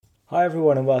Hi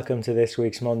everyone and welcome to this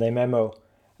week's Monday Memo,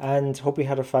 and hope you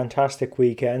had a fantastic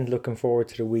weekend. Looking forward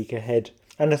to the week ahead.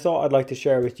 And the thought I'd like to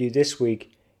share with you this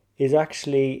week is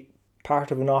actually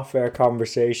part of an off-air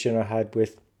conversation I had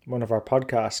with one of our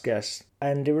podcast guests,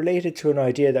 and it related to an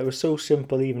idea that was so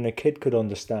simple even a kid could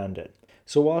understand it.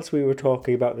 So whilst we were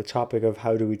talking about the topic of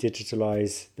how do we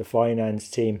digitalize the finance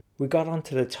team, we got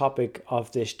onto the topic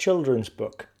of this children's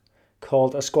book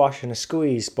called A Squash and a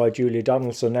Squeeze by Julia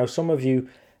Donaldson. Now some of you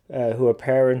who are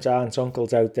parents, aunts,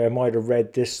 uncles out there might have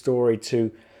read this story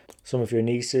to some of your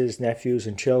nieces, nephews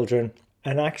and children.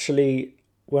 And actually,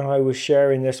 when I was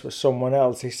sharing this with someone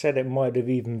else, they said it might have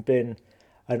even been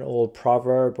an old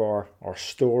proverb or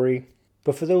story.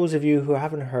 But for those of you who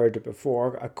haven't heard it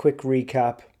before, a quick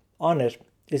recap on it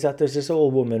is that there's this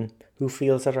old woman who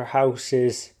feels that her house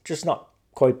is just not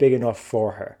quite big enough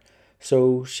for her.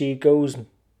 So she goes,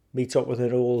 meets up with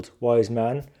an old wise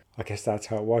man, I guess that's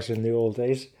how it was in the old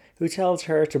days, who tells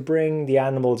her to bring the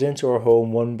animals into her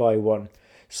home one by one.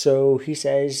 So he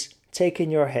says, take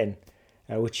in your hen,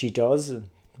 which she does. A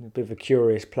bit of a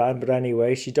curious plan, but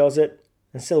anyway, she does it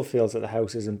and still feels that the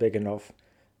house isn't big enough.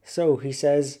 So he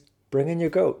says, bring in your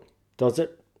goat. Does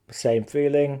it, same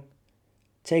feeling.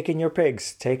 Take in your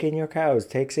pigs, take in your cows,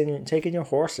 take in your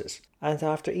horses. And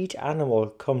after each animal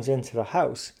comes into the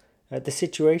house, the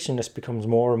situation just becomes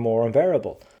more and more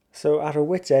unbearable. So at her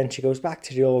wit's end, she goes back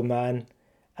to the old man,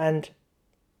 and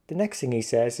the next thing he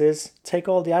says is, take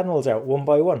all the animals out one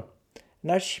by one.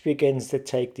 And as she begins to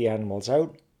take the animals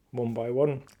out one by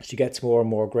one, she gets more and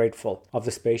more grateful of the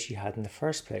space she had in the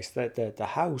first place. The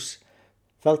house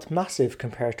felt massive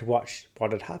compared to what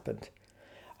had happened.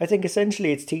 I think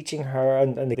essentially it's teaching her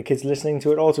and the kids listening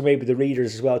to it, also maybe the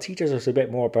readers as well, teaches us a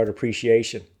bit more about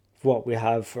appreciation of what we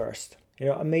have first.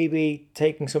 And maybe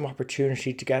taking some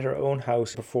opportunity to get her own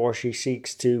house before she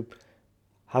seeks to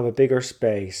have a bigger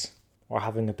space, or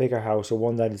having a bigger house, or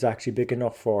one that is actually big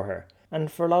enough for her.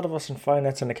 And for a lot of us in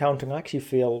finance and accounting, I actually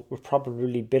feel we've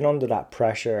probably been under that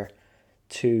pressure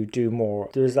to do more.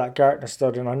 There's that Gartner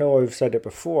study, and I know I've said it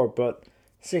before, but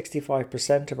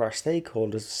 65% of our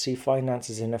stakeholders see finance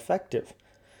as ineffective.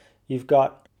 You've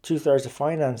got 2/3 of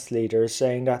finance leaders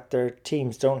saying that their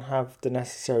teams don't have the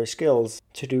necessary skills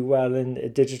to do well in a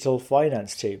digital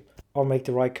finance team or make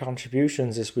the right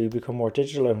contributions as we become more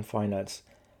digital in finance.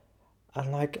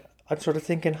 And I'm sort of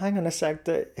thinking, hang on a sec,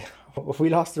 have we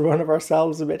lost the run of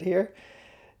ourselves a bit here?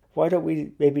 Why don't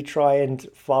we maybe try and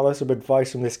follow some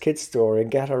advice from this kid's story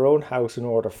and get our own house in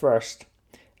order first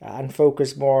and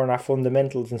focus more on our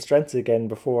fundamentals and strengths again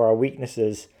before our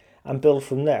weaknesses and build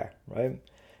from there, right?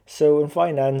 So in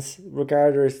finance,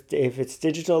 regardless if it's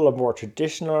digital or more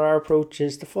traditional our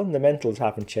approaches, the fundamentals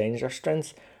haven't changed. Our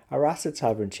strengths, our assets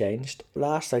haven't changed.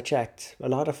 Last I checked, a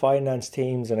lot of finance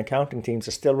teams and accounting teams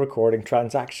are still recording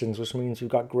transactions, which means we've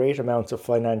got great amounts of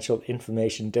financial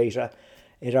information data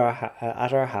at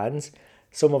our hands.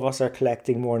 Some of us are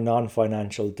collecting more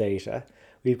non-financial data.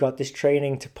 We've got this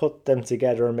training to put them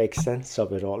together and make sense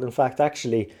of it all. In fact,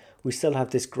 actually, we still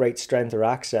have this great strength or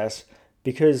access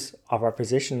because of our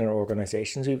position in our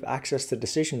organizations. We've access to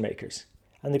decision makers.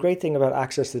 And the great thing about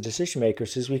access to decision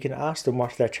makers is we can ask them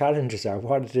what their challenges are,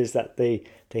 what it is that they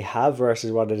have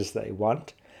versus what it is that they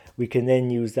want. We can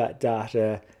then use that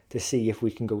data to see if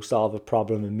we can go solve a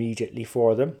problem immediately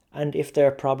for them. And if their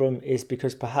problem is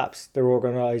because perhaps their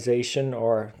organization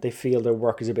or they feel their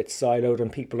work is a bit siloed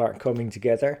and people aren't coming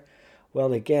together,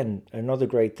 well, again, another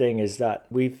great thing is that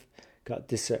we've got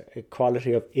this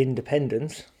quality of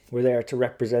independence. We're there to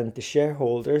represent the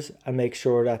shareholders and make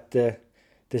sure that the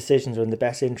decisions are in the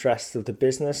best interests of the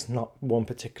business, not one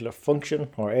particular function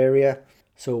or area.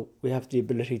 So we have the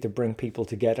ability to bring people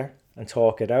together and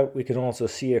talk it out. We can also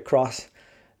see across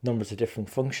numbers of different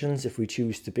functions if we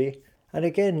choose to be. And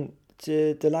again,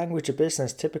 the language of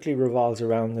business typically revolves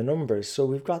around the numbers. So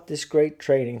we've got this great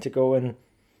training to go and,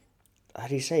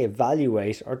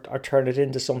 evaluate or turn it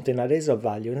into something that is of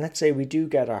value. And let's say we do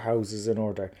get our houses in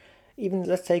order. Even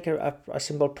let's take a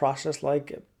simple process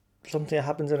like something that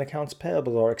happens in accounts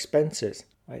payable or expenses,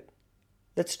 right?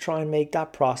 Let's try and make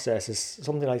that process as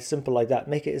something like simple like that.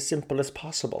 Make it as simple as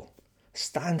possible.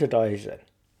 Standardize it.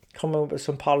 Come up with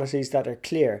some policies that are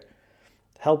clear.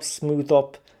 Help smooth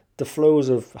up the flows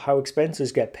of how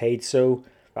expenses get paid so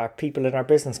our people in our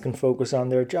business can focus on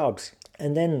their jobs.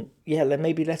 And then,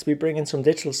 let's bring in some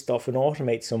digital stuff and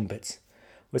automate some bits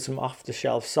with some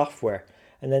off-the-shelf software.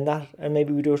 And then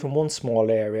maybe we do it in one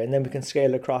small area and then we can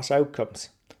scale across outcomes.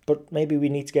 But maybe we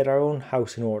need to get our own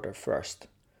house in order first.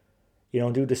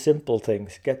 Do the simple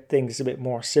things, get things a bit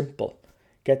more simple,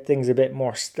 get things a bit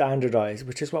more standardized,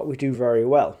 which is what we do very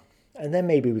well. And then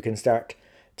maybe we can start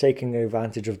taking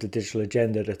advantage of the digital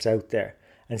agenda that's out there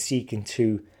and seeking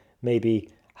to maybe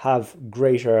have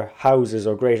greater houses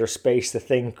or greater space to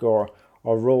think, or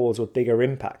roles with bigger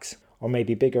impacts, or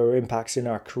maybe bigger impacts in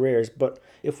our careers. But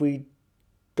if we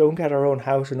don't get our own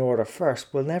house in order first,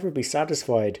 we'll never be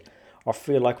satisfied or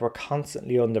feel like we're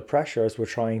constantly under pressure as we're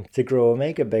trying to grow and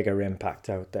make a bigger impact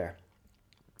out there.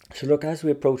 So look, as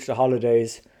we approach the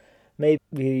holidays,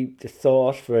 maybe the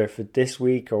thought for this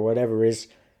week or whatever is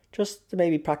just to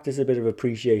maybe practice a bit of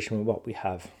appreciation with what we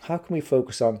have. How can we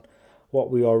focus on what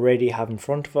we already have in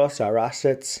front of us, our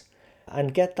assets,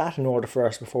 and get that in order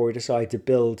first before we decide to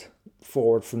build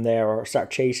forward from there or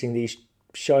start chasing these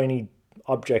shiny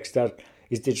objects that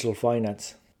is digital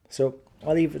finance. So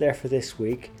I'll leave it there for this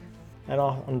week. And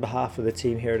on behalf of the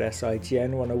team here at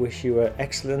SITN, I want to wish you an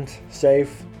excellent,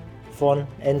 safe, fun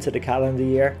end to the calendar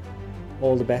year.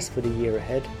 All the best for the year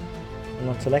ahead. And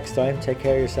until next time, take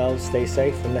care of yourselves, stay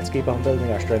safe, and let's keep on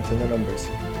building our strength in the numbers.